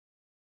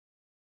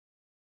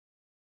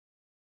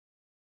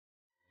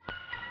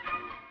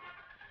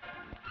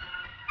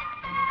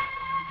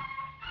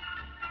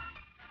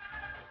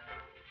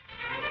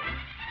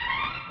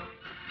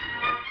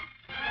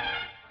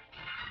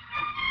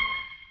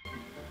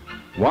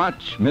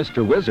Watch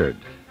Mr. Wizard.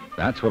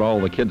 That's what all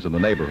the kids in the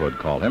neighborhood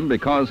call him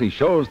because he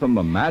shows them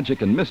the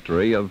magic and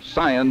mystery of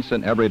science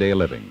and everyday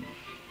living.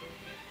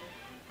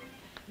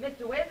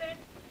 Mr. Wizard?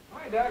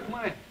 Hi, Doc. Come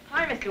on.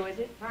 Hi, Mr.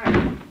 Wizard.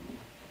 Hi.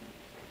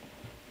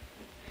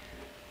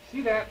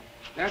 See that?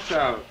 That's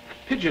a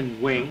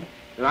pigeon wing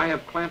that I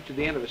have clamped to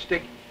the end of a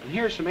stick. And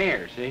here's some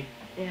air, see?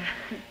 Yeah.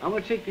 I'm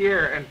going to take the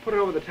air and put it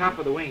over the top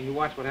of the wing. You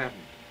watch what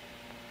happens.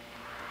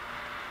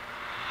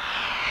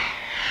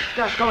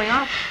 Stuff going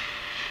off?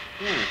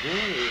 Yeah,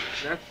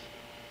 that's...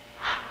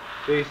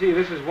 So you see,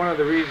 this is one of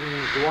the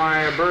reasons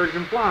why a bird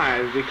can fly,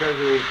 is because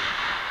of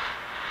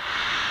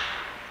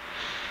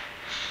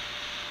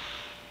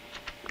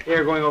the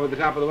air going over the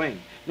top of the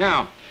wing.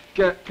 Now,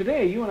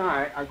 today you and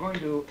I are going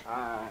to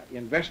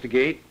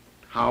investigate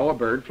how a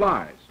bird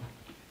flies.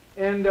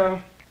 And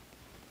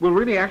we'll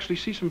really actually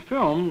see some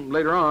film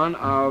later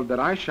on that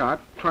I shot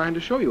trying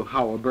to show you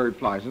how a bird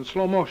flies in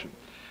slow motion.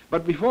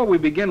 But before we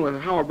begin with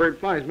how a bird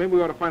flies, maybe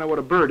we ought to find out what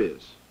a bird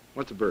is.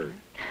 What's a bird?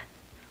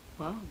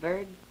 Well,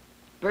 bird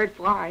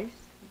flies.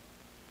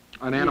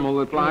 An animal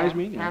that flies, yeah,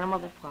 mean? An animal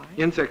that flies.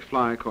 Insects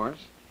fly, of course.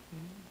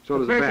 So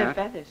does a birds bat. have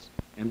feathers.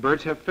 And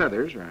birds have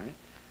feathers, right?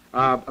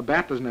 A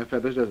bat doesn't have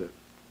feathers, does it?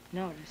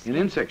 No, it doesn't.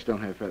 And insects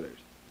don't have feathers.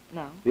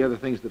 No. The other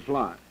things that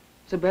fly.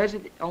 So birds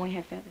only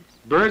have feathers.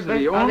 Birds are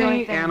the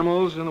only things.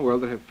 animals in the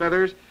world that have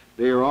feathers.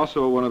 They are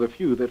also one of the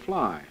few that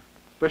fly,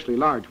 especially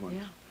large ones.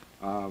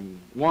 Yeah.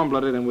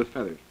 Warm-blooded and with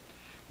feathers.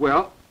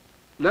 Well,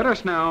 let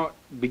us now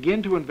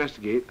begin to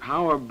investigate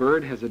how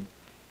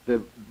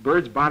the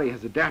bird's body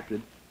has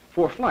adapted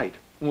for flight.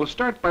 And we'll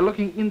start by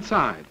looking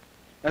inside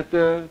at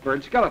the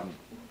bird skeleton.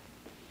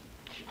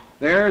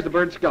 There's the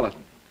bird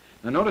skeleton.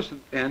 Now notice,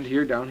 and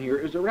here down here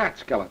is a rat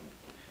skeleton.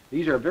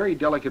 These are very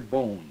delicate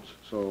bones,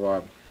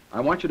 so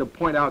I want you to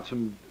point out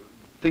some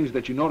things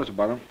that you notice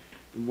about them.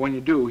 When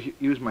you do,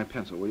 use my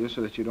pencil, will you, so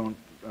that you don't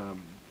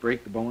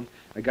break the bones.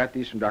 I got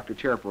these from Dr.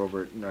 Cherper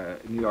over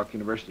at New York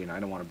University, and I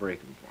don't want to break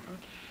them for him.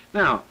 Okay.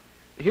 Now,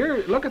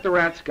 here, look at the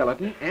rat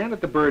skeleton and at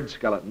the bird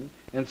skeleton,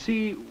 and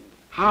see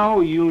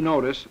how you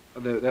notice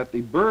that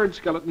the bird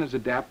skeleton is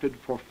adapted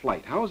for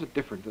flight. How is it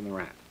different than the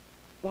rat?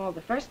 Well,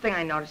 the first thing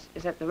I noticed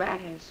is that the rat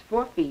has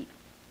 4 feet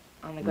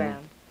on the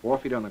ground. 4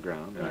 feet on the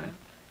ground, right?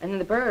 And then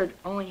the bird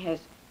only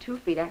has 2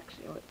 feet,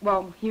 actually.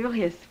 Well, he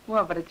really has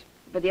 4,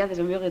 but the others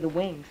are really the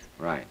wings.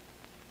 Right.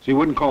 So you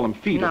wouldn't call them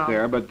feet up No.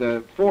 there, but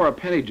the 4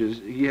 appendages,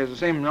 he has the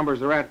same number as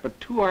the rat, but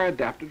 2 are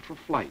adapted for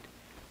flight.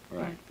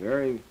 Right.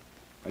 Very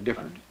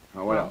different.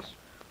 What else?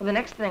 Well, the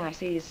next thing I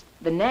see is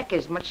the neck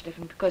is much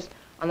different because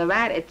on the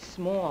rat it's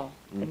small.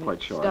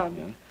 Quite short, stub,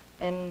 yeah.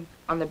 And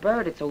on the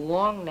bird it's a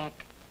long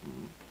neck.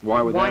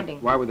 Why would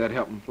winding. Why would that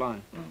help him fly?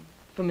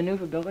 For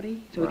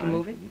maneuverability, so we can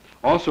move it.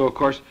 Also, of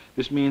course,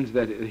 this means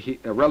that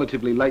a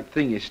relatively light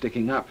thing is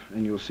sticking up,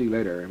 and you'll see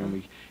later when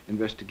we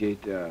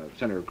investigate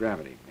center of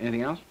gravity.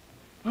 Anything else?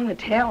 Well, the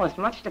tail is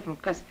much different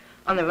because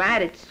on the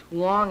rat it's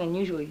long and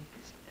usually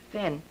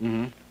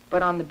thin,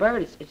 but on the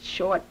bird it's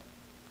short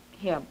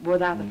here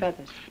without the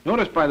feathers.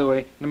 Notice, by the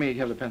way, let me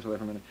have the pencil there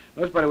for a minute.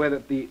 Notice, by the way,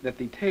 that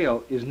the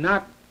tail is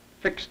not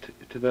fixed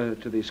to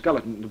the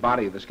skeleton, the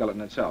body of the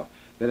skeleton itself.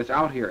 That it's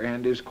out here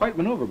and is quite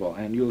maneuverable,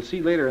 and you'll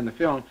see later in the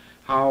film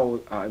how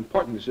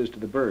important this is to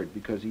the bird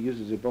because he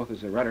uses it both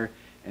as a rudder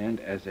and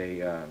as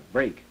a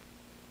brake.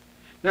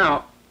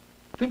 Now,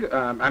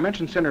 I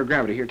mentioned center of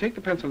gravity here. Take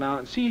the pencil now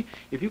and see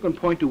if you can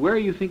point to where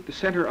you think the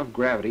center of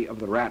gravity of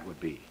the rat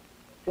would be.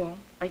 Well,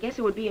 I guess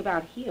it would be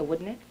about here,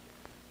 wouldn't it?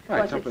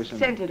 Right, because it's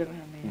centered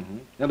around there.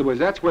 In other words,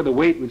 that's where the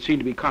weight would seem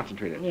to be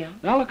concentrated. Yeah.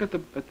 Now look at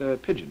the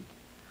pigeon.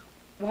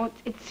 Well,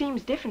 it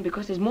seems different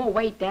because there's more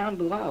weight down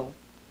below.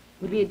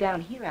 It would be down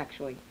here,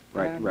 actually.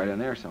 Right in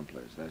there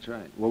someplace. That's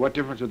right. Well, what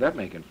difference would that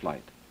make in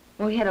flight?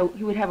 Well,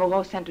 he would have a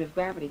low center of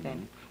gravity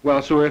then.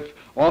 Well, so if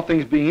all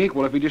things being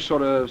equal, if he just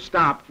sort of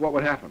stopped, what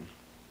would happen?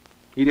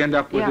 He'd end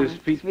up with his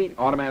feet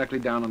automatically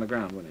down on the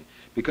ground, wouldn't he?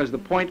 Because the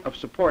point of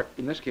support,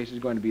 in this case, is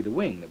going to be the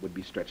wing that would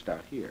be stretched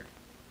out here.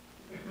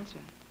 That's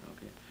right.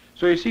 Okay.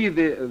 So you see,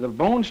 the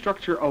bone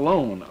structure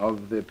alone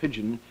of the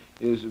pigeon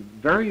is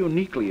very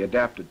uniquely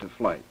adapted to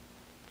flight.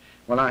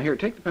 Well, now here,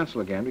 take the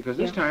pencil again, because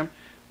this time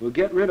we'll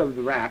get rid of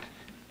the rat,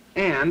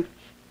 and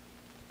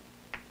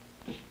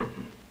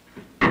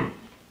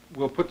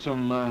we'll put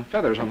some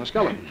feathers on the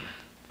skeleton.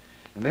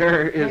 And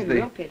there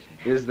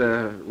is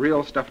the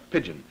real stuffed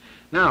pigeon.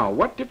 Now,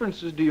 what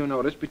differences do you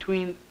notice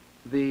between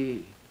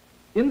the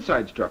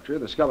inside structure,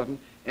 the skeleton,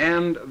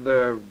 and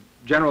the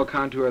general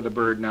contour of the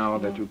bird now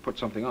that you put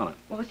something on it?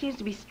 Well, it seems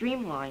to be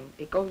streamlined.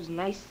 It goes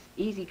nice,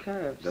 easy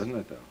curves. Doesn't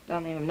it, though?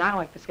 Down there, not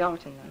like the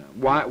skeleton,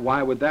 though.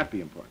 Why would that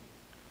be important?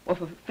 Well,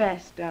 for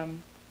fast, to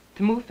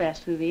move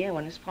fast through the air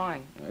when it's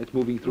flying. It's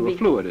moving through a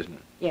fluid, isn't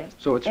it? Yes.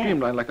 So it's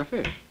streamlined like a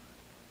fish.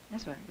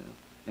 That's right.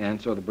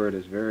 And so the bird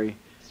is very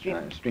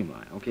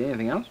streamlined. Okay,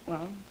 anything else?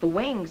 Well, the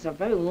wings are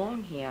very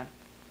long here.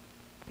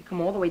 They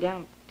come all the way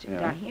down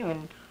here,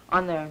 and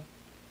on the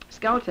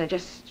skeleton,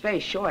 it's very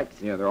short.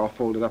 Yeah, they're all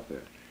folded up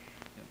there.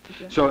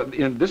 So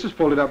this is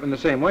folded up in the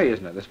same way,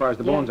 isn't it, as far as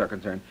the bones are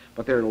concerned?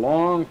 But they're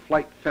long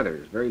flight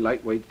feathers, very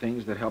lightweight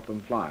things that help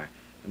them fly.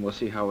 And we'll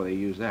see how they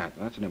use that.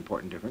 That's an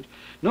important difference.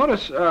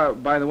 Notice,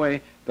 by the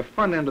way, the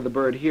front end of the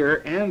bird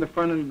here and the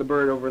front end of the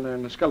bird over there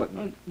in the skeleton.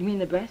 Oh, you mean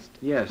the breast?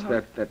 Yes,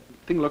 that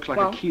thing looks like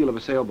a keel of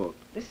a sailboat.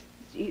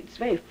 It's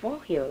very full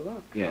here,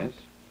 look. Yes.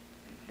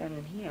 Down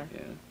in here.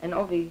 Yeah. And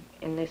over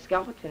in the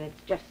skeleton,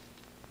 it's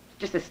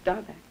just a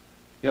stub.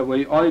 Yeah,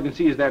 well, all you can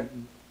see is that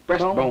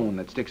breastbone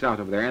that sticks out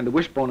over there and the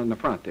wishbone in the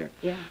front there.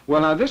 Yeah.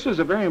 Well, now, this is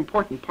a very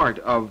important part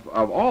of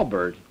all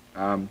birds,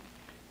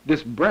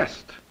 this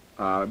breast,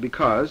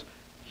 because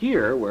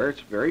here, where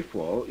it's very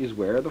full, is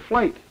where the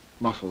flight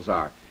muscles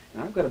are.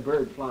 Now, I've got a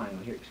bird flying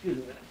here. Excuse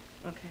me a minute.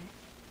 Okay.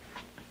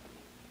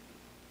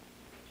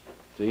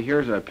 See,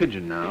 here's a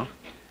pigeon now,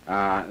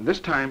 this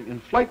time in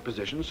flight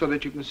position, so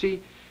that you can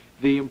see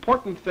the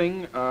important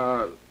thing,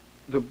 the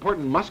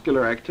important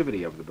muscular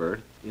activity of the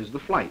bird is the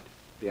flight,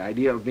 the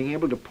idea of being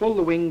able to pull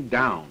the wing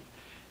down.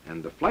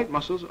 And the flight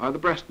muscles are the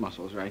breast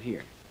muscles right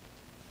here.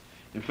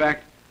 In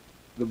fact,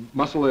 the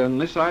muscle on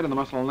this side and the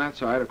muscle on that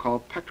side are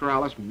called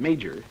pectoralis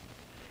major,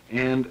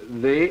 and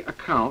they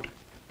account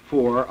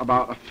for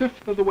about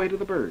 1/5 of the weight of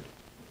the bird.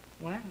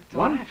 Wow,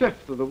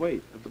 1/5 of the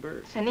weight of the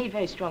bird. So they need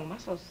very strong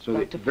muscles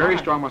So to very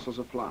fly. strong muscles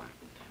to fly.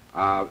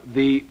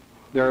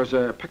 There's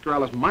a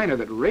pectoralis minor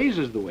that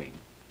raises the wing,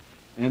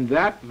 and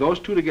those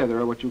two together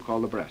are what you call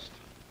the breast.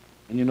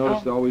 And you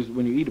notice that always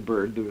when you eat a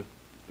bird, the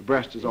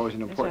breast is always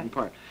an important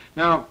part.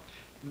 Now,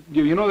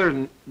 you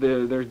know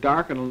there's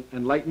dark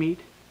and light meat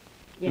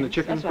in the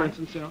chicken, for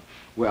instance. You know?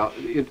 Well,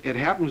 it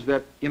happens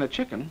that in a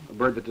chicken, a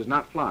bird that does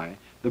not fly,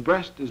 the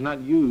breast is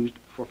not used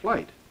for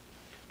flight.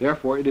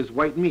 Therefore, it is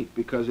white meat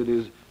because it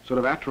is sort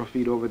of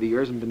atrophied over the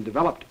years and been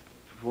developed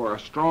for a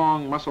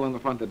strong muscle in the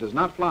front that does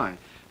not fly.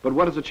 But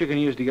what does a chicken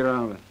use to get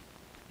around with?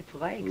 Its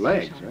legs.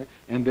 Legs, right?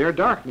 And they're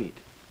dark meat.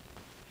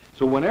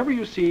 So whenever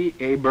you see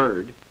a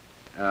bird,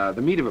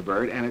 the meat of a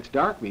bird, and it's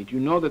dark meat, you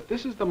know that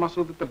this is the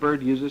muscle that the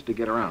bird uses to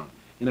get around.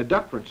 In a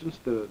duck, for instance,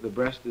 the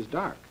breast is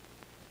dark.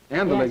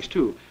 And the legs,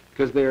 too,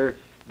 because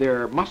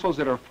they're muscles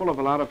that are full of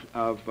a lot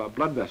of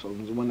blood vessels,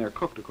 and when they're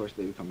cooked, of course,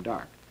 they become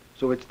dark.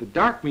 So it's the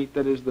dark meat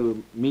that is the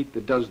meat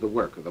that does the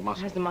work of the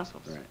muscles. It has the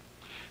muscles. Right.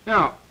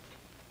 Now,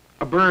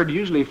 a bird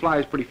usually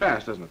flies pretty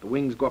fast, doesn't it? The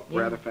wings go up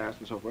rather fast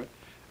and so forth.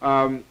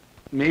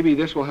 Maybe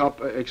this will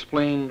help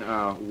explain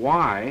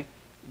why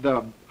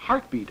the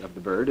heartbeat of the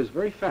bird is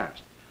very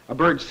fast. A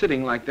bird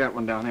sitting like that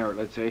one down there,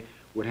 let's say,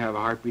 would have a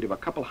heartbeat of a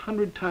couple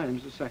hundred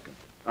times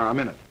a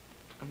minute.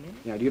 A minute?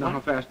 Yeah, do you know how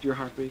fast your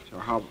heart beats, or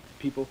how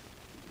people?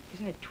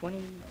 Isn't it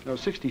 20? No,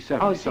 60,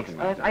 70, something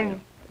like that.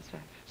 That's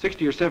right.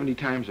 60 or 70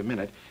 times a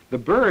minute. The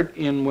bird,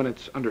 when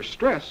it's under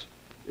stress,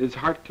 its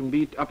heart can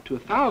beat up to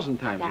 1,000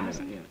 times a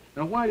minute. Yeah.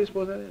 Now, why do you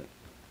suppose that is?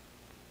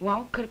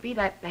 Well, could it be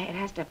that it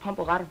has to pump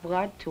a lot of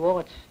blood to all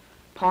its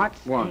parts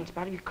Why? in its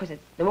body because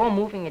they're all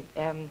moving,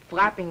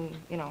 flapping,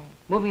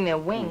 moving their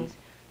wings,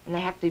 and they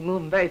have to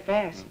move them very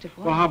fast to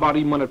fly. Well, how about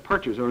even when it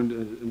perches or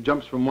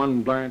jumps from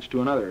one branch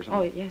to another or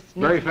something? Oh, yes.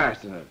 Very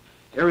fast, isn't it?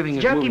 Everything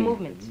is jerky moving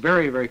movements.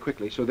 very, very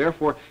quickly. So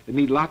therefore, it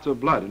needs lots of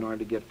blood in order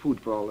to get food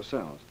for all the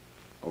cells.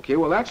 Okay,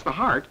 well, that's the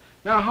heart.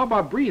 Now, how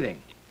about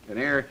breathing?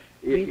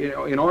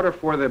 In order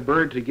for the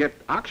bird to get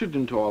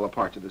oxygen to all the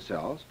parts of the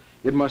cells,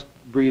 it must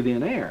breathe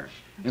in air.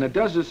 And it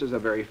does this at a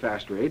very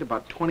fast rate,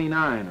 about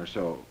 29 or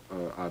so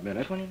a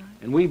minute. 29?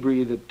 And we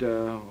breathe at,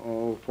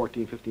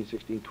 14, 15,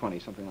 16, 20,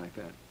 something like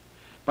that.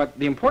 But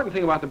the important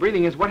thing about the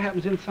breathing is what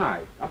happens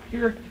inside. Up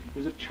here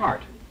is a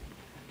chart,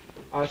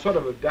 sort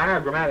of a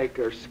diagrammatic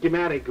or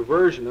schematic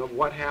version of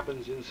what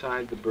happens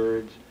inside the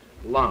bird's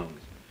lungs.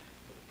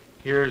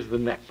 Here's the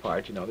neck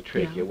part, the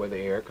trachea, where the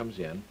air comes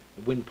in,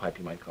 the windpipe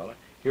you might call it.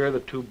 Here are the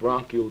two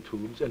bronchial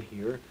tubes, and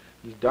here,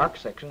 these dark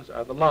sections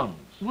are the lungs.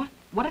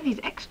 What are these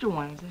extra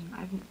ones?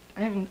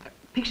 I haven't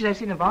pictures I've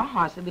seen of our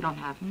hearts that we don't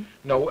have them.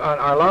 No,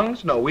 our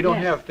lungs? No, we don't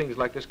have things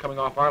like this coming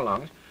off our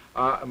lungs.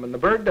 The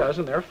bird does,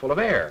 and they're full of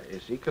air, you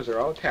see, because they're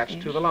all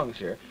attached to the lungs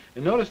here.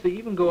 And notice they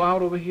even go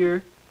out over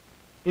here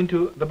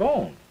into the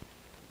bone.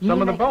 Some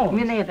of the bones. You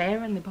mean they have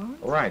air in the bones?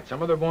 Right.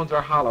 Some of their bones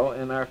are hollow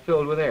and are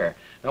filled with air.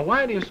 Now,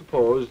 why do you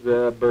suppose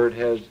the bird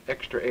has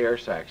extra air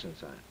sacs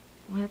inside?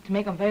 Well, to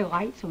make them very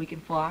light so we can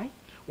fly.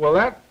 Well,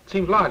 that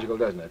seems logical,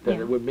 doesn't it? That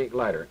it would make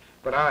lighter.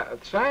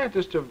 But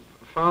scientists have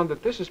found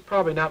that this is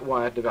probably not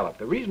why it developed.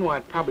 The reason why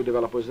it probably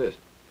developed was this.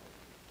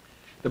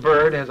 The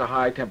bird has a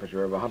high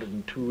temperature of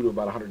 102 to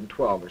about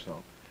 112 or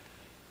so.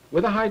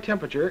 With a high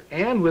temperature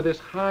and with this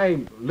high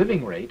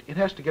living rate, it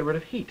has to get rid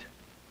of heat.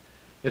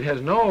 It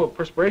has no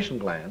perspiration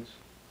glands.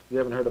 You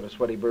haven't heard of a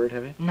sweaty bird,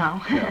 have you?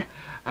 No.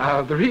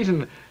 No. The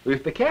reason,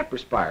 if they can't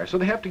perspire, so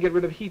they have to get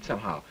rid of heat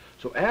somehow.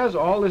 So as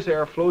all this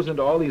air flows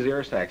into all these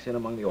air sacs in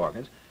among the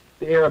organs,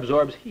 the air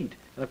absorbs heat.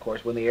 And of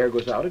course, when the air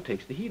goes out, it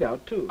takes the heat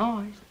out too. Oh,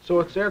 I see. So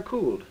it's air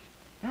cooled.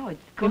 No, it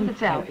cools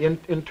itself.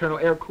 Internal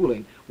air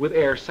cooling with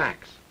air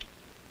sacs.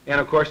 And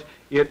of course,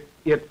 it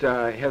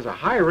has a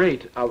high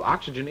rate of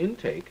oxygen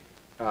intake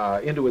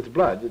into its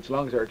blood. Its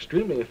lungs are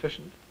extremely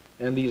efficient.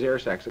 And these air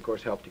sacs, of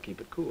course, help to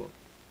keep it cool.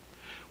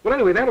 Well,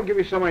 anyway, that'll give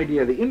you some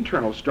idea of the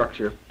internal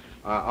structure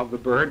of the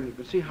bird, and you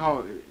can see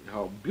how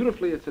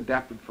beautifully it's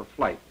adapted for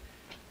flight.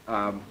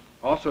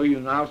 Also, you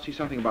now see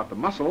something about the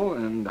muscle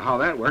and how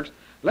that works.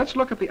 Let's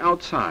look at the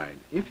outside.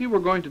 If you were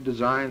going to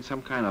design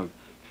some kind of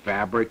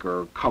fabric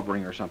or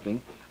covering or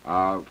something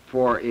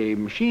for a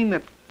machine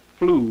that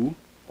flew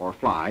or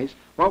flies,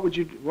 what would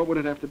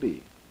it have to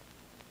be?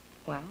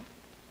 Well,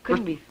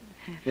 couldn't be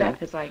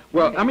feathers like...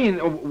 Well, I mean,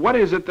 what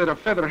is it that a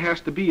feather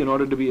has to be in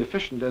order to be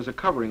efficient as a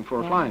covering for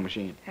a flying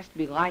machine? It has to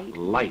be light.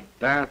 Light.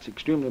 That's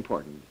extremely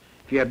important.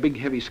 If you had big,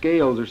 heavy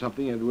scales or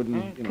something, it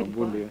wouldn't,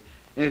 wouldn't be...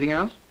 Anything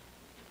else?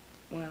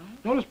 Well...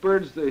 Notice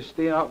birds, they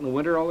stay out in the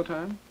winter all the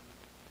time?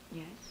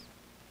 Yes.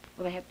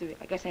 Well, they have to...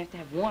 I guess they have to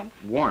have warmth.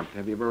 Warmth.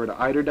 Have you ever heard of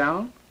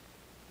eiderdown?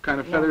 Kind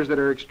of feathers that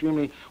are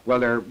extremely... Well,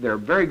 they're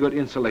very good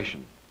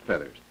insulation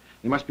feathers.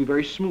 They must be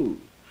very smooth.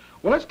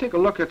 Well, let's take a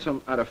look at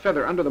a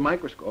feather under the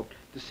microscope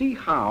to see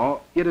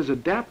how it is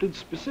adapted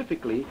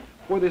specifically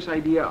for this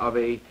idea of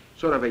a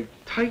sort of a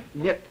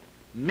tight-knit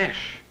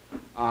mesh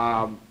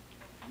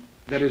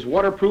that is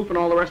waterproof and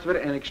all the rest of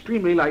it and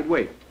extremely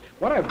lightweight.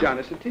 What I've done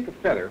is to take a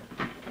feather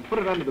and put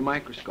it under the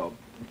microscope.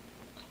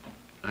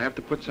 I have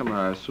to put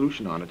some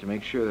solution on it to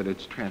make sure that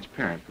it's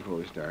transparent before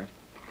we start.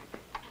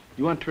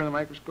 You want to turn the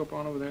microscope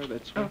on over there?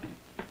 That's fine.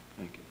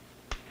 Thank you.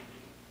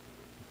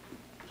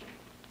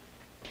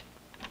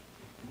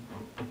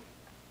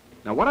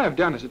 Now what I've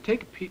done is to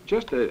take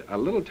just a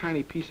little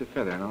tiny piece of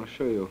feather, and I'll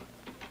show you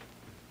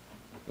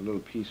a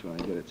little piece when I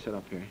get it set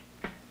up here.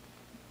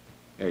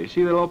 There, you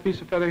see the little piece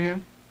of feather here?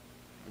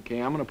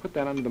 Okay, I'm going to put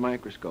that under the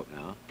microscope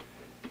now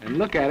and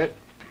look at it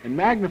and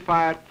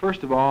magnify it,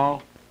 first of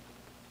all,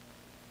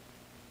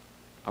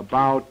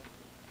 about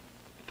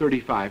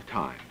 35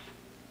 times.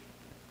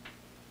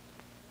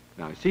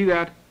 Now, see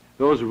that?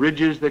 Those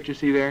ridges that you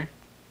see there?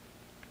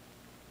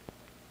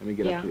 Let me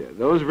get up here.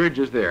 Those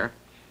ridges there.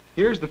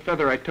 Here's the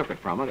feather I took it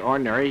from, an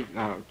ordinary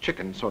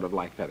chicken sort of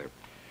like feather.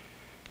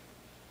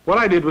 What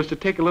I did was to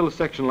take a little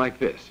section like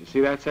this. You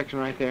see that section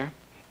right there?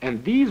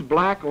 And these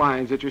black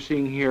lines that you're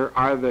seeing here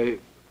are the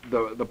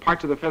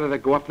parts of the feather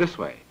that go up this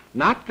way.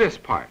 Not this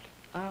part.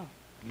 Oh.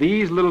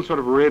 These little sort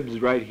of ribs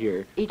right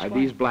here Each are one.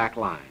 these black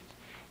lines.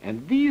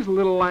 And these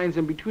little lines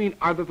in between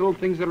are the little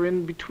things that are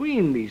in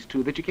between these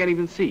two that you can't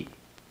even see.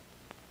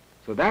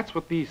 So that's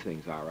what these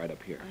things are right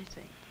up here. I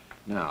see.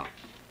 Now,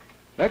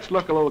 let's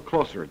look a little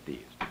closer at these.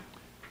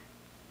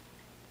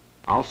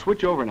 I'll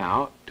switch over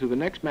now to the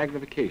next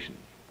magnification.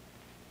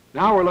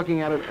 Now we're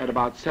looking at it at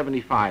about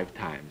 75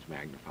 times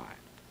magnified.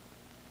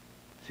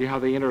 See how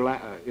they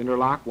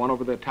interlock one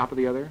over the top of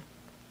the other?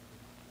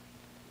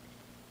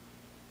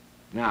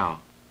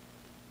 Now,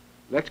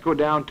 let's go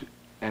down to,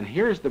 and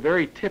here's the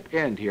very tip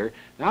end here.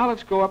 Now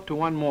let's go up to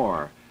one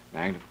more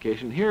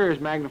magnification. Here is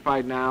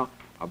magnified now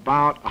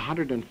about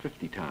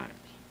 150 times.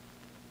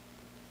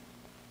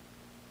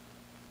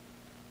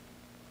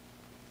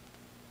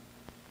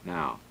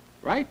 Now,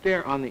 right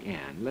there on the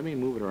end, let me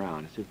move it around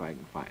and see if I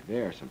can find.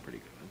 There's some pretty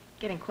good ones.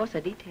 Getting closer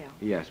detail.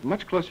 Yes,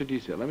 much closer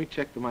detail. Let me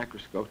check the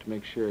microscope to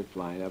make sure it's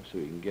lined up so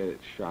we can get it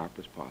as sharp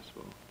as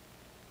possible.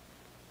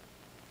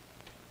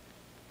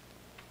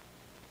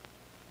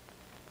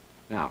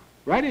 Now,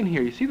 right in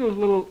here, you see those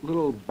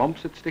little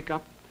bumps that stick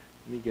up?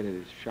 Let me get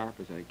it as sharp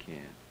as I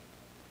can.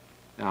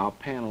 Now, I'll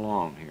pan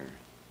along here.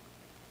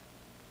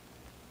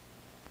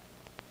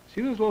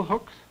 See those little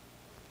hooks?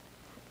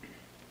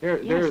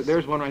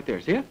 There's one right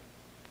there. See it?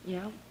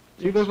 Yeah.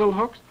 See those little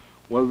hooks?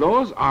 Well,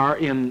 those are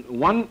in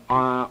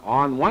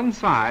on one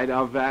side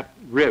of that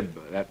rib,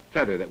 that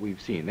feather that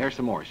we've seen. There's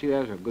some more. See,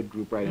 there's a good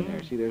group right in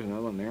there. See, there's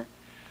another one there.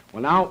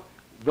 Well, now,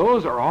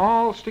 those are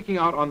all sticking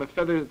out on the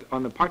feather,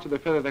 on the parts of the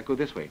feather that go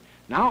this way.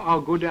 Now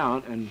I'll go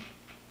down and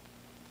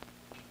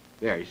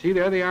there. You see,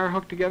 there they are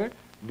hooked together.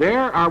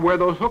 There are where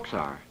those hooks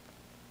are.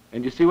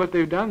 And you see what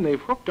they've done? They've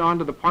hooked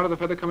onto the part of the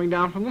feather coming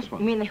down from this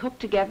one. You mean they hook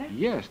together?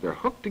 Yes, they're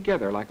hooked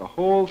together like a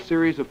whole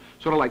series of,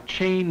 sort of like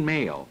chain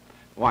mail.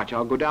 Watch,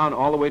 I'll go down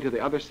all the way to the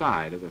other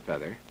side of the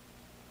feather.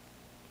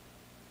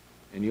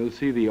 And you'll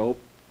see the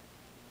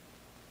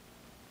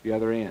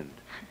other end.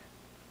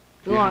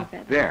 The long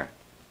feather. There.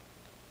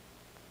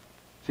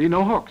 See,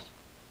 no hooks.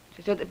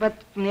 So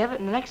but from the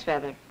next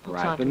feather hooks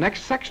Right, onto the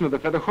next section of the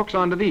feather hooks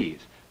onto these.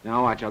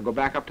 Now watch, I'll go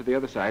back up to the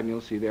other side and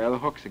you'll see there are the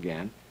hooks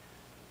again.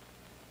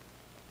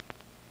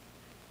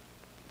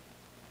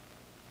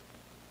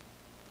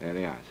 There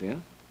they are, see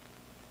them?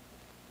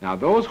 Now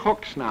those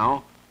hooks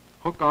now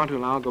hook onto,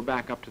 and I'll go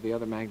back up to the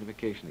other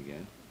magnification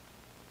again.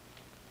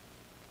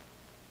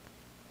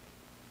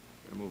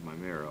 Gotta move my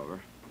mirror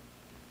over.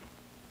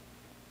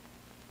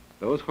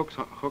 Those hooks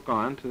hook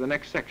on to the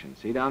next section.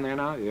 See down there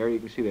now? There you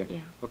can see they're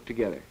hooked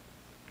together.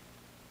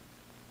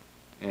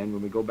 And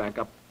when we go back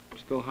up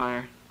still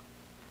higher,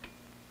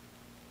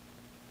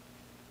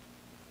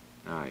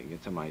 now you can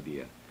get some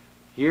idea.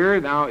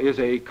 Here now is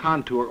a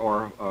contour,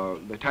 or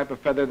the type of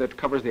feather that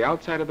covers the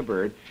outside of the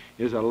bird,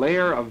 is a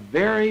layer of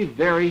very,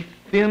 very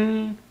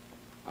thin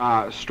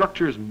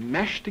structures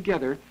meshed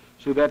together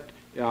so that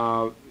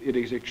it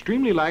is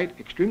extremely light,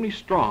 extremely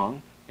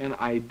strong, and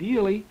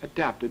ideally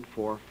adapted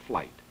for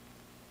flight.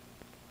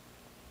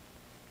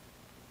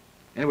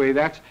 Anyway,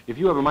 that's, if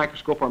you have a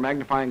microscope or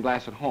magnifying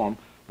glass at home,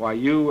 why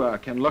you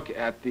can look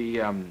at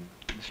the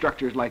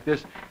structures like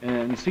this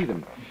and see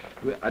them.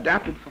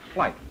 Adapted for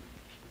flight.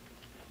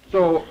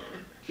 So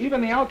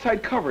even the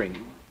outside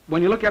covering,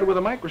 when you look at it with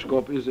a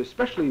microscope, is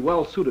especially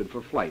well suited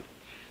for flight.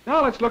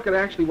 Now let's look at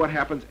actually what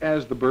happens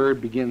as the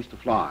bird begins to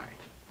fly.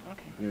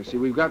 Okay. You see,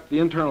 we've got the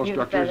internal Your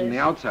structures and the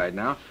feathers. outside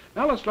now.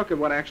 Now let's look at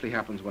what actually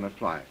happens when it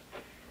flies.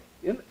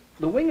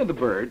 The wing of the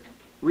bird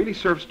really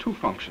serves two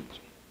functions.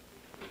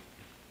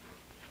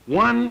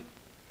 One,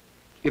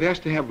 it has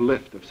to have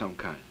lift of some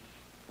kind.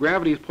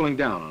 Gravity is pulling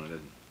down on it,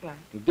 isn't it?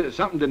 Right. If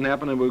something didn't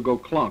happen, it would go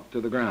clunk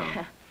to the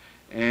ground.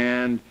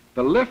 And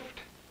the lift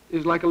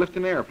is like a lift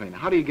in an airplane.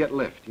 How do you get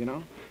lift, you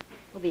know?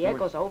 Well, the air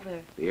goes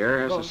over. The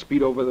air has to Goes.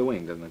 speed over the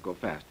wing, doesn't it? Go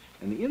fast.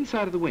 And the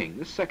inside of the wing,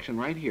 this section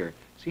right here,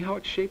 see how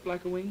it's shaped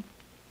like a wing?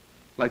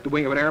 Like the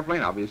wing of an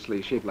airplane,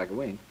 obviously shaped like a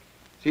wing.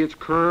 See, it's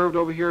curved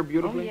over here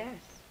beautifully? Oh, yes.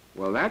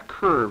 Well, that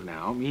curve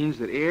now means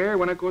that air,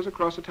 when it goes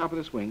across the top of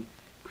this wing,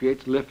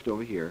 creates lift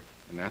over here,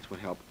 and that's what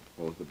helps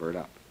hold the bird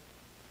up.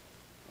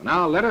 Well,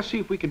 now, let us see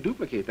if we can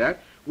duplicate that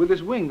with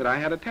this wing that I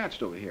had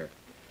attached over here.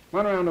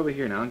 Run around over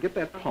here now and get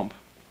that pump.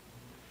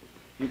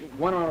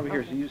 Run around over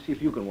here so you see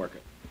if you can work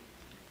it.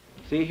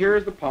 See,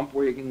 here's the pump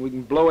where we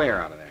can blow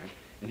air out of there.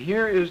 And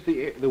here is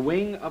the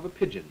wing of a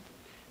pigeon.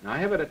 Now, I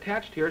have it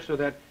attached here so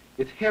that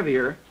it's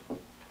heavier.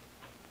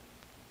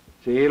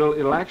 See,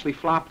 it'll actually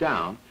flop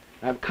down.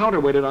 I've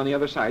counterweighted on the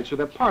other side so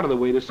that part of the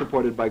weight is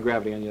supported by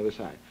gravity on the other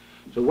side.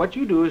 So what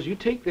you do is you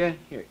take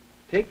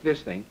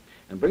this thing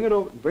and bring it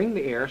over, bring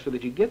the air so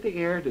that you get the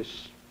air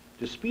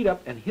to speed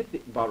up and hit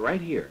about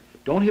right here.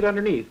 Don't hit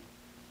underneath,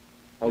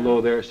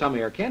 although some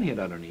air can hit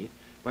underneath.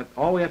 But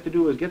all we have to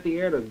do is get the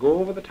air to go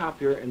over the top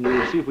here, and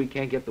we'll see if we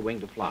can't get the wing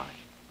to fly.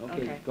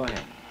 Okay. Go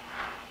ahead.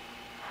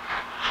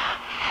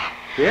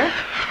 See it?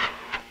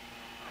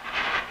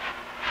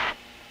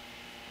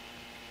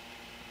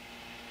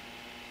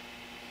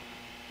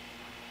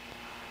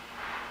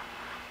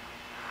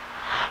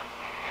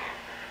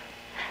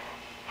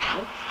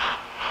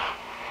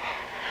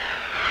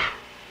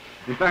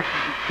 In fact,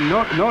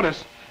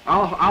 notice,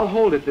 I'll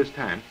hold it this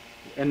time,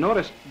 and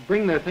notice,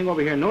 bring the thing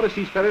over here, and notice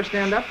these feathers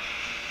stand up.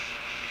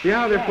 See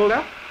how they're pulled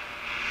up?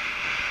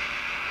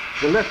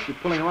 The lift, you're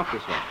pulling them up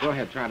this way. Go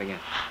ahead, try it again.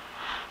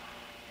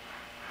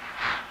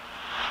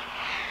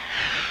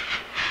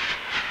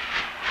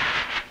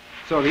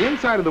 So the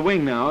inside of the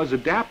wing now is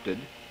adapted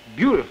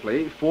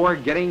beautifully for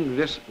getting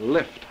this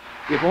lift,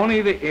 if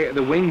only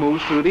the wing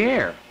moves through the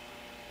air.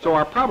 So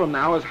our problem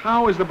now is,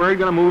 how is the bird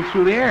going to move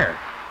through the air?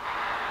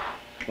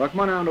 Well,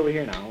 come on around over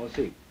here now. Let's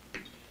see.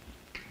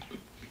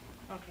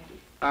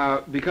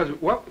 Okay. Because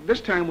this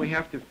time we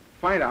have to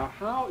find out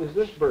how is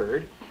this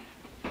bird.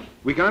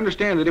 We can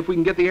understand that if we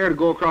can get the air to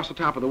go across the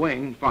top of the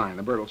wing, fine,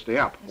 the bird will stay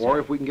up. That's or right.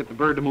 If we can get the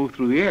bird to move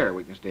through the air,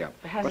 we can stay up.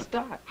 It has to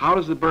start. How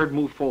does the bird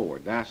move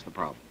forward? That's the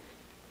problem.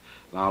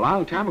 Now, a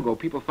long time ago,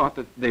 people thought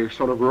that they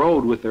sort of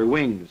rode with their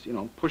wings, you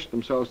know, pushed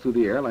themselves through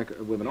the air like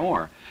with an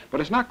oar.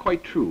 But it's not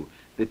quite true.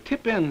 The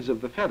tip ends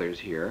of the feathers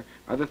here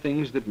are the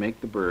things that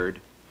make the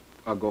bird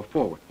go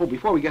forward. Oh,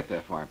 before we get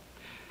that far,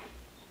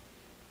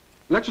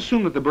 let's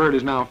assume that the bird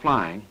is now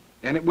flying,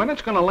 and when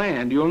it's going to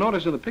land, you'll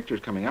notice in the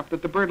pictures coming up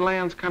that the bird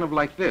lands kind of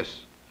like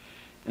this.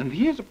 And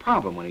here's a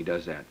problem when he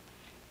does that.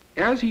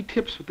 As he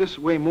tips this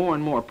way more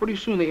and more, pretty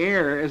soon the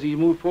air, as he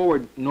moves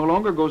forward, no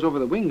longer goes over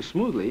the wings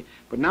smoothly,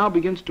 but now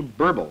begins to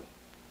burble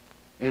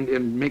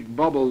and make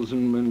bubbles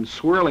and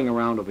swirling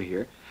around over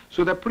here,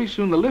 so that pretty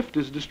soon the lift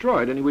is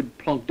destroyed and he would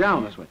plunk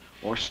down this way,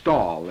 or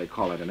stall, they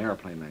call it in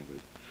airplane language.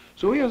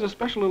 So he has a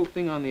special little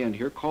thing on the end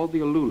here called the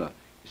alula.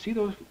 You see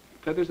those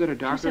feathers that are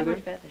darker there?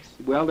 Feathers.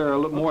 Well, they're a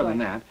little more than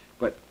that,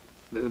 but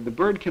the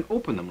bird can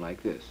open them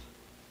like this.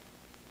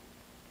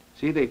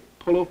 See, they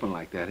pull open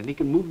like that, and he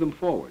can move them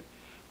forward.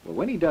 Well,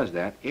 when he does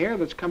that, air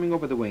that's coming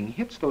over the wing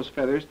hits those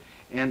feathers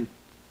and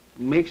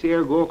makes the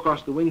air go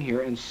across the wing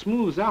here and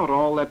smooths out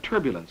all that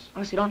turbulence.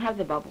 Oh, so you don't have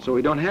the bubble. So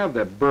we don't have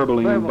that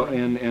burbling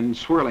and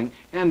swirling,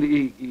 and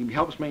he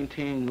helps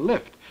maintain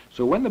lift.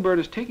 So when the bird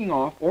is taking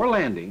off or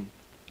landing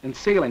and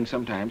sailing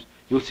sometimes,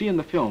 you'll see in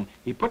the film,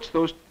 he puts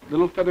those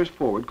little feathers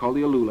forward, called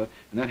the alula,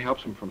 and that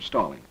helps him from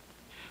stalling.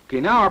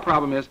 Okay, now our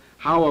problem is,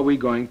 how are we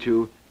going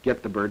to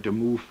get the bird to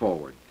move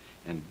forward?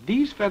 And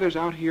these feathers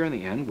out here in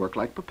the end work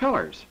like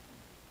propellers.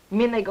 You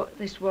mean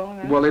they swirl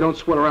around? Well, they don't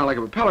swirl around like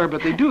a propeller,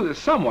 but they do this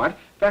somewhat.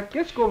 In fact,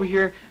 let's go over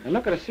here and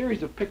look at a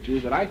series of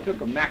pictures that I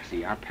took of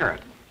Maxie, our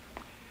parrot.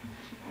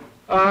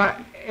 Let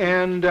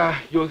me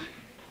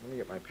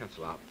get my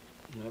pencil out.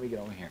 Let me get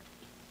over here.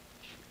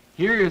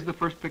 Here is the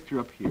first picture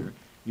up here.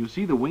 You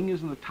see the wing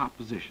is in the top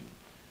position.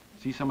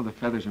 See, some of the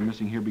feathers are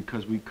missing here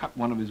because we cut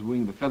one of his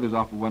wings, the feathers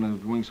off of one of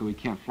his wings, so he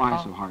can't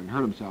fly so hard and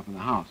hurt himself in the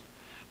house.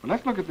 But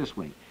let's look at this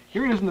wing.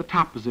 Here it is in the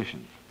top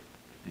position.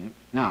 Okay?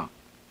 Now,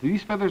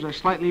 these feathers are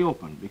slightly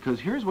open because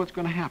here's what's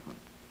going to happen.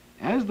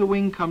 As the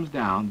wing comes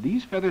down,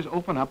 these feathers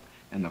open up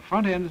and the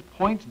front end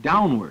points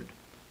downward.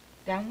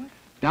 Downward?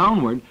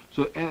 downward,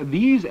 so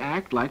these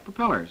act like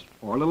propellers,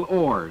 or little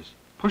oars,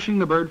 pushing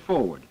the bird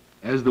forward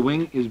as the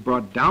wing is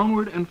brought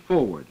downward and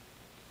forward.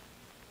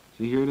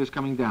 See, here it is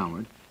coming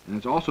downward, and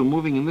it's also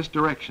moving in this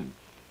direction.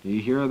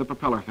 Here are the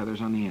propeller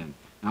feathers on the end.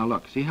 Now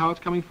look, see how it's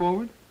coming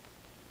forward?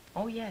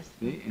 Oh, yes.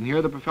 See? And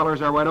here the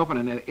propellers are wide open,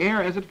 and the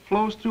air, as it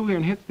flows through here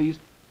and hits these,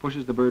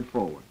 pushes the bird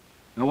forward.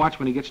 Now watch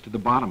when he gets to the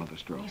bottom of the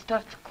stroke. He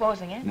starts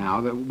closing in.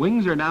 Now the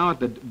wings are now at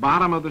the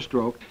bottom of the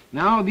stroke.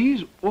 Now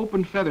these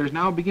open feathers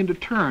now begin to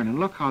turn, and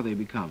look how they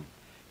become.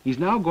 He's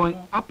now going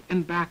up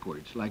and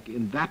backwards, like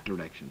in that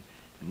direction.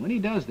 And when he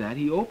does that,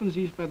 he opens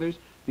these feathers,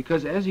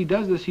 because as he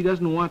does this, he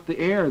doesn't want the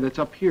air that's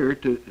up here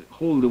to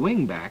hold the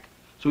wing back,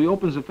 so he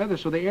opens the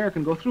feathers so the air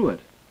can go through it.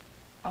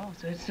 Oh,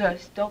 so it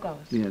still goes.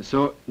 Yeah,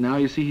 so now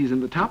you see he's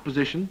in the top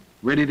position,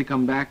 ready to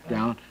come back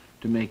down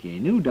to make a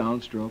new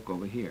downstroke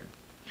over here.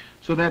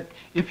 So that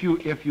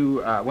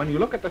when you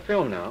look at the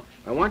film now,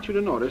 I want you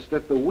to notice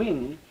that the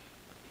wing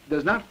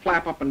does not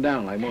flap up and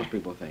down like most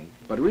people think,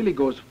 but really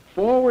goes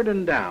forward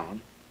and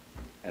down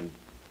and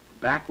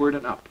backward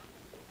and up.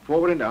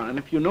 Forward and down. And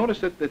if you notice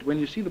that when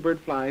you see the bird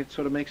fly, it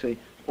sort of makes a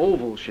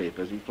oval shape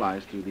as he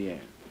flies through the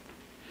air.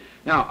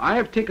 Now, I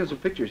have taken some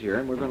pictures here,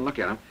 and we're going to look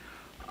at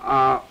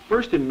them.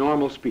 First in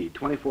normal speed,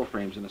 24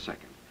 frames in a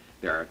second.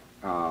 There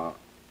are,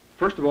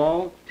 first of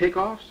all,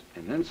 takeoffs,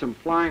 and then some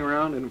flying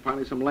around, and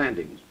finally some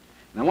landings.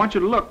 And I want you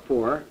to look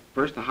for,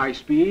 first, the high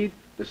speed,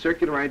 the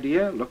circular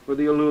idea, look for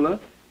the Alula,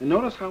 and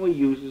notice how he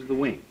uses the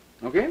wing.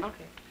 Okay?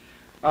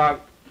 Okay.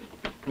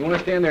 You want to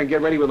stand there and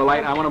get ready with the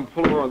light. I want to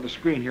pull over the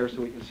screen here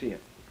so we can see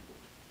it.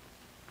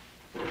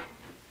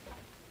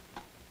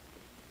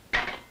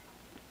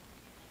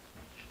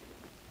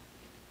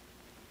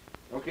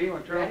 Okay, you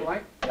want to turn on the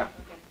light? Yeah. Okay.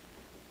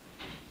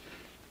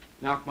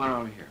 Now come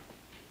on over here.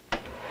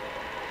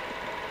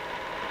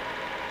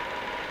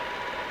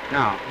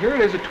 Now, here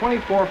it is at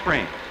 24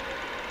 frames.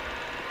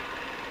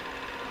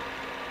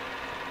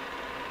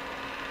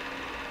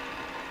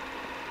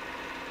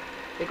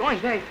 They're going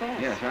very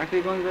fast. Yes, aren't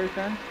they going very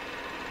fast?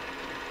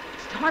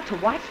 It's hard to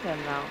watch them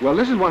now. Well,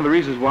 this is one of the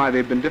reasons why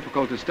they've been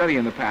difficult to study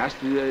in the past.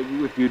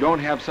 If you don't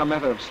have some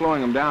method of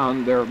slowing them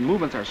down, their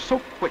movements are so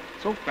quick,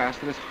 so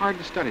fast, that it's hard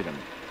to study them.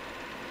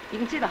 You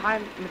can see the high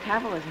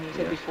metabolism you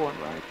said before.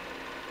 Right.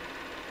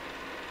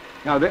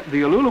 Now, the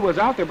Alula was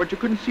out there, but you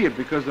couldn't see it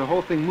because the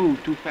whole thing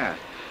moved too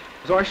fast.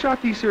 So I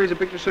shot these series of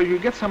pictures so you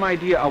get some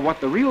idea of what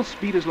the real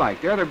speed is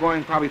like. There they're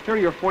going probably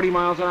 30 or 40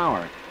 miles an hour.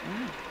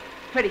 Wow.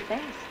 Pretty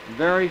fast.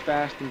 Very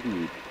fast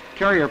indeed.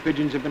 Carrier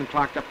pigeons have been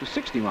clocked up to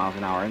 60 miles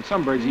an hour, and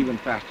some birds even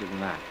faster than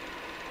that.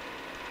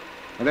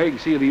 Now there you can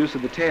see the use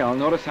of the tail.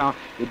 Notice how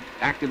it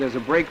acted as a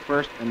brake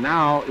first, and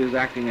now is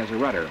acting as a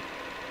rudder.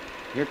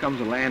 Here comes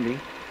a landing.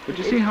 But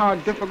you see how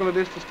difficult it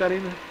is to study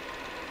this?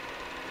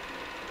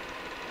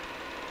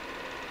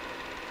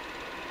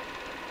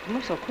 It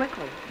moves so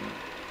quickly.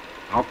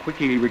 How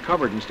quickly he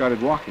recovered and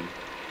started walking.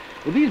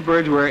 Well, these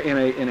birds were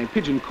in a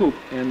pigeon coop,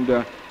 and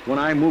when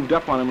I moved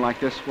up on him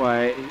like this,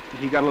 why,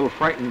 he got a little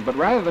frightened. But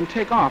rather than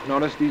take off,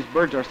 notice these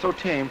birds are so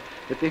tame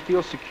that they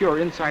feel secure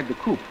inside the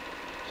coop.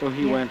 So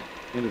he went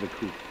into the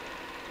coop.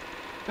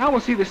 Now we'll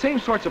see the same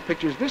sorts of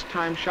pictures, this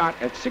time shot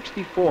at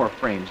 64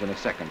 frames in a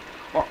second,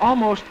 or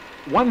almost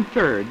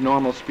 1/3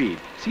 normal speed.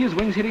 See his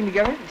wings hitting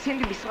together? They seem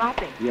to be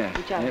slapping Yes.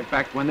 each other. In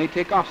fact, when they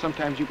take off,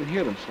 sometimes you can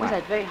hear them slap. Was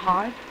that very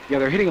hard? Yeah,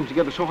 they're hitting them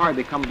together so hard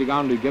they come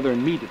down together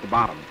and meet at the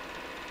bottom.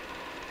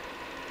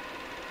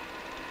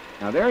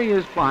 Now there he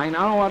is flying.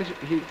 Now what is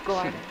he?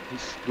 Gliding. He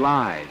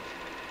glides.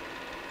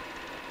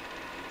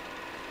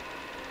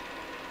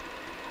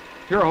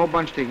 Here are a whole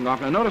bunch taking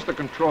off. Now notice the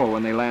control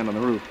when they land on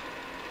the roof.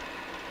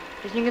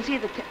 Because you can see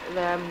the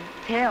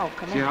tail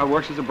come in. See how it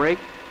works as a brake?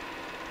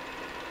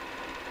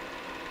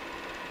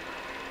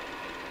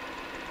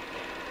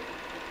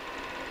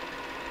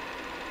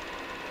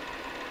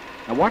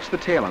 Now watch the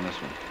tail on this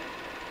one.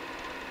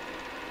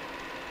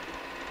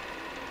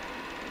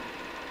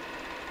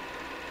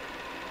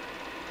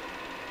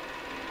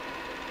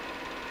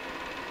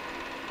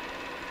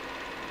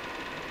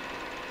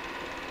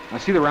 Now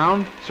see the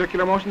round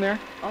circular motion there?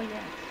 Oh,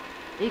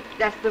 yes.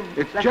 That's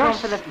It's that's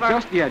just, for the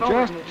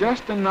front,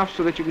 just enough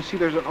so that you can see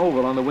there's an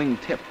oval on the wing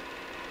tip.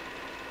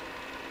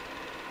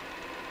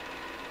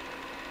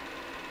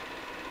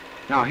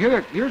 Now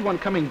here's one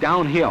coming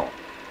downhill.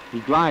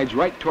 He glides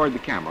right toward the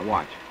camera.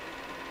 Watch.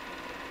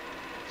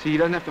 See, he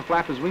doesn't have to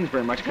flap his wings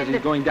very much because he's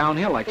going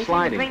downhill like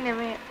sliding. They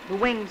bring the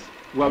wings.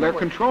 Well, they're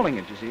inward. controlling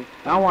it, you see.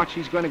 Now watch,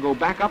 he's going to go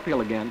back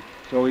uphill again,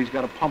 so he's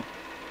got to pump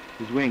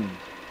his wings.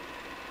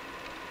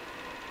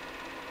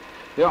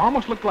 They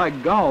almost look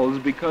like gulls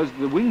because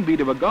the wing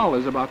beat of a gull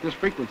is about this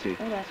frequency.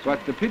 Oh, that's but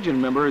right. the pigeon,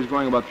 remember, is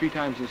going about 3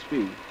 times the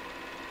speed.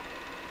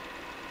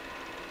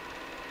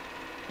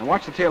 Now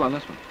watch the tail on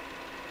this one.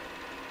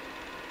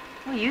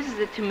 Well, he uses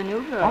it to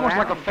maneuver Almost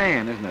around. like a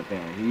fan, isn't it,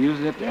 there? He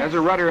uses it as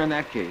a rudder in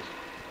that case.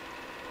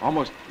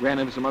 Almost ran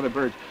into some other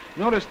birds.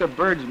 Notice the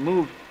birds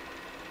move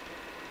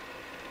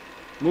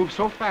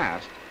so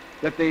fast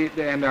that they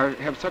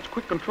have such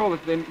quick control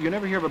that you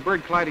never hear of a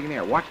bird gliding in the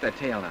air. Watch that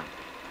tail now.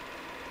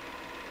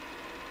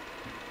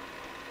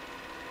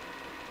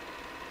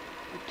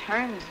 It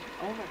turns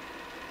over.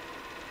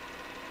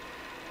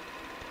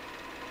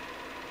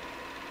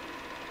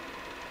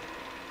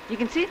 You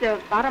can see the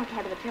bottom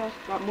part of the tail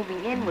start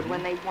moving inward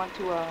when they want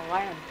to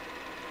land.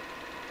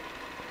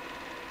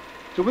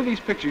 So with these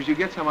pictures, you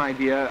get some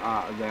idea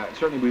that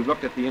certainly we've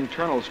looked at the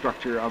internal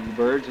structure of the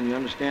birds, and you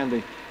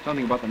understand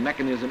something about the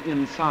mechanism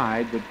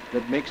inside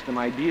that makes them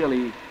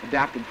ideally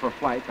adapted for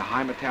flight, the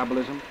high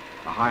metabolism,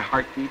 the high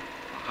heartbeat,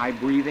 the high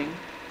breathing,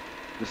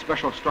 the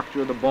special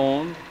structure of the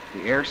bone,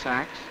 the air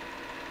sacs,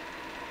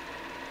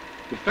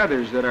 the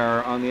feathers that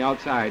are on the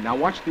outside. Now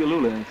watch the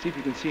alula and see if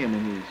you can see them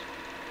in these.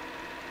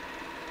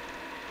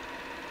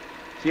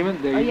 See them?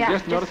 Oh, yeah,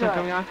 just notice them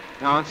coming out?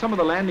 Now on some of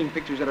the landing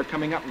pictures that are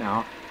coming up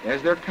now,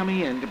 as they're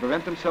coming in, to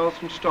prevent themselves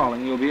from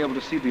stalling, you'll be able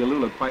to see the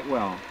alula quite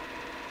well.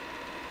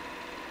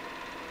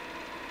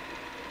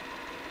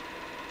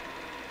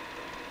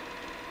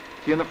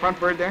 See in the front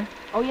bird there?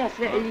 Oh, yes,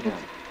 there, you can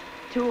see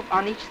two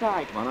on each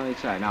side. One on each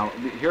side. Now,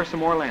 here's some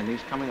more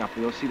landings coming up.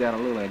 You'll see that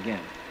alula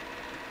again.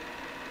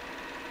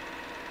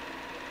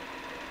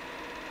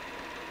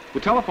 The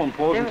telephone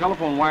poles and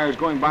telephone wires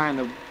going by in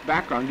the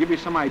background give you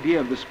some idea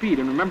of the speed.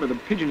 And remember, the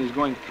pigeon is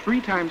going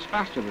 3 times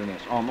faster than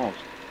this, almost.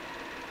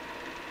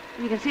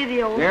 You can see the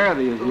alula. There,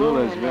 the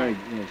alula is very,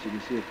 yes, you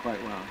can see it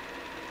quite well.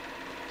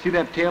 See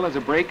that tail as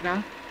a brake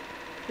now?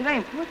 It's very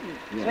important.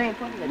 It's Yes. very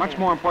important. Much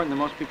more important than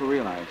most people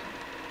realize.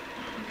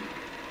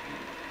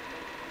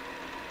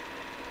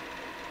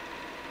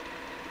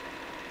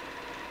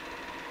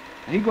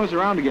 And he goes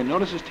around again.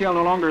 Notice his tail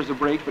no longer is a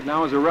brake, but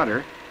now is a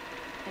rudder.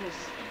 And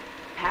it's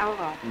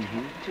parallel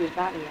to his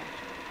body, actually.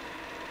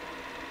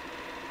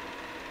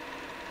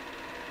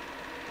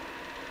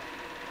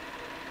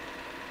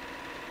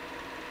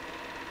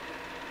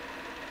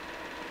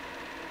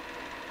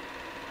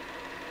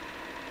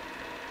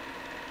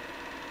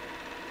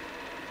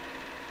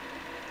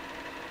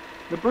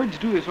 The birds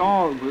do this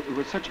all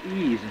with such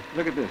ease.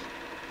 Look at this.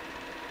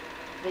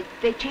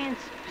 They change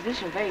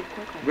position very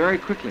quickly. Very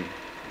quickly.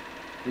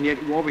 And yet,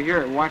 over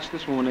here, watch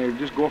this one when they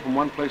just go from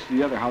one place to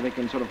the other, how they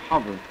can sort of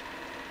hover.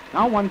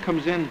 Now one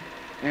comes in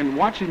and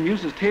watch him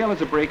use his tail as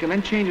a brake and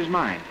then change his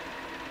mind.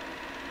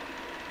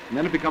 And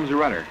then it becomes a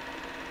rudder.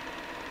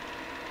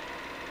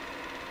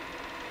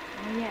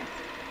 Oh, yes.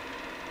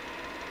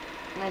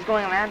 And he's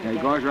going around again.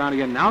 He goes around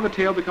again. Now the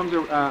tail becomes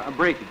a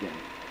brake again.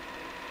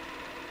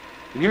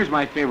 And here's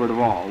my favorite of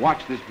all.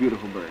 Watch this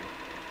beautiful bird.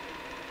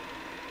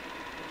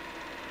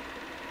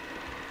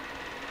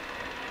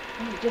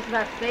 He just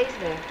about stays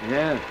there.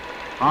 Yeah,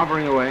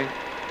 hovering away.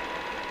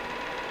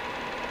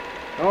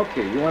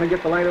 Okay, you want to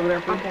get the light over there,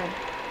 please? Okay.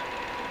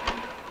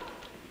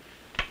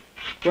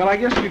 Well, I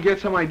guess you get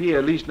some idea,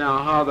 at least now,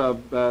 how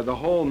the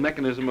whole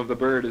mechanism of the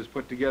bird is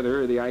put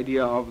together. The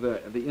idea of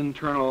the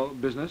internal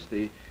business,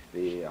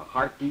 the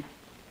heartbeat,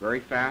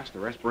 very fast, the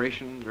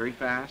respiration, very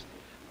fast,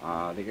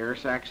 the air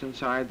sacs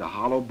inside, the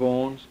hollow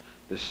bones,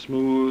 the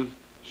smooth,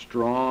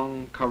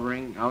 strong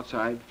covering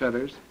outside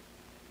feathers,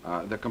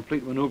 the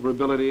complete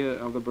maneuverability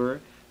of the bird,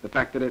 the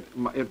fact that it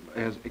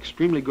has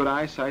extremely good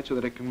eyesight so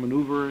that it can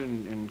maneuver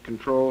and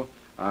control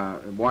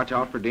and watch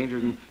out for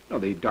dangers. And,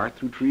 they dart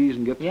through trees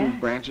and get through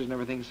branches and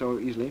everything so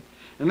easily.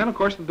 And then, of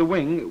course, the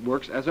wing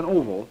works as an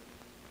oval.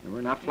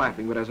 Remember, not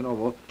flapping, but as an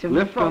oval.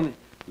 Lift on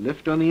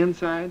the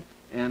inside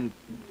and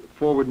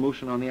forward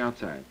motion on the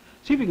outside.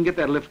 See if you can get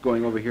that lift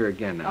going over here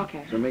again now.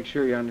 Okay. So make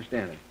sure you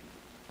understand it.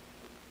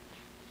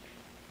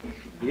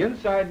 The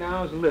inside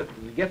now is a lift.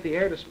 You get the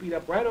air to speed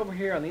up right over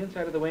here on the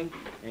inside of the wing,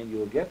 and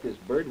you'll get this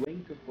bird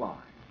wing to fly.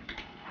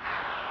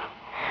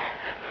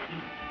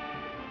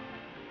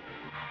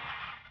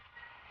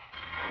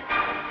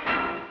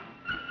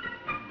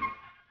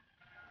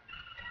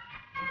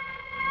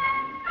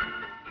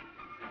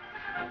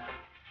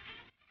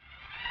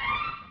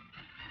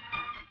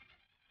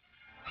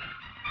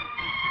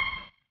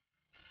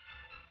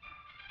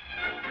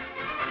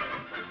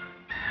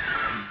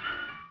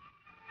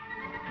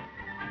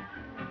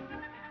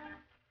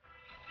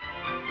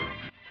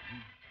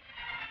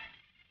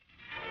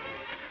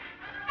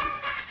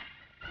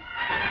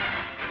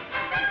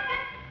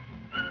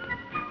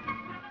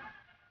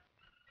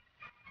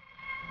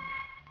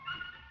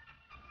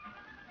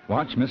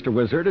 Watch Mr.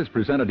 Wizard is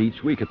presented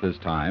each week at this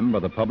time by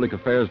the Public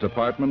Affairs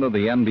Department of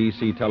the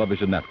NBC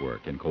Television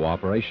Network in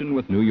cooperation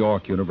with New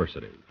York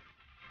University.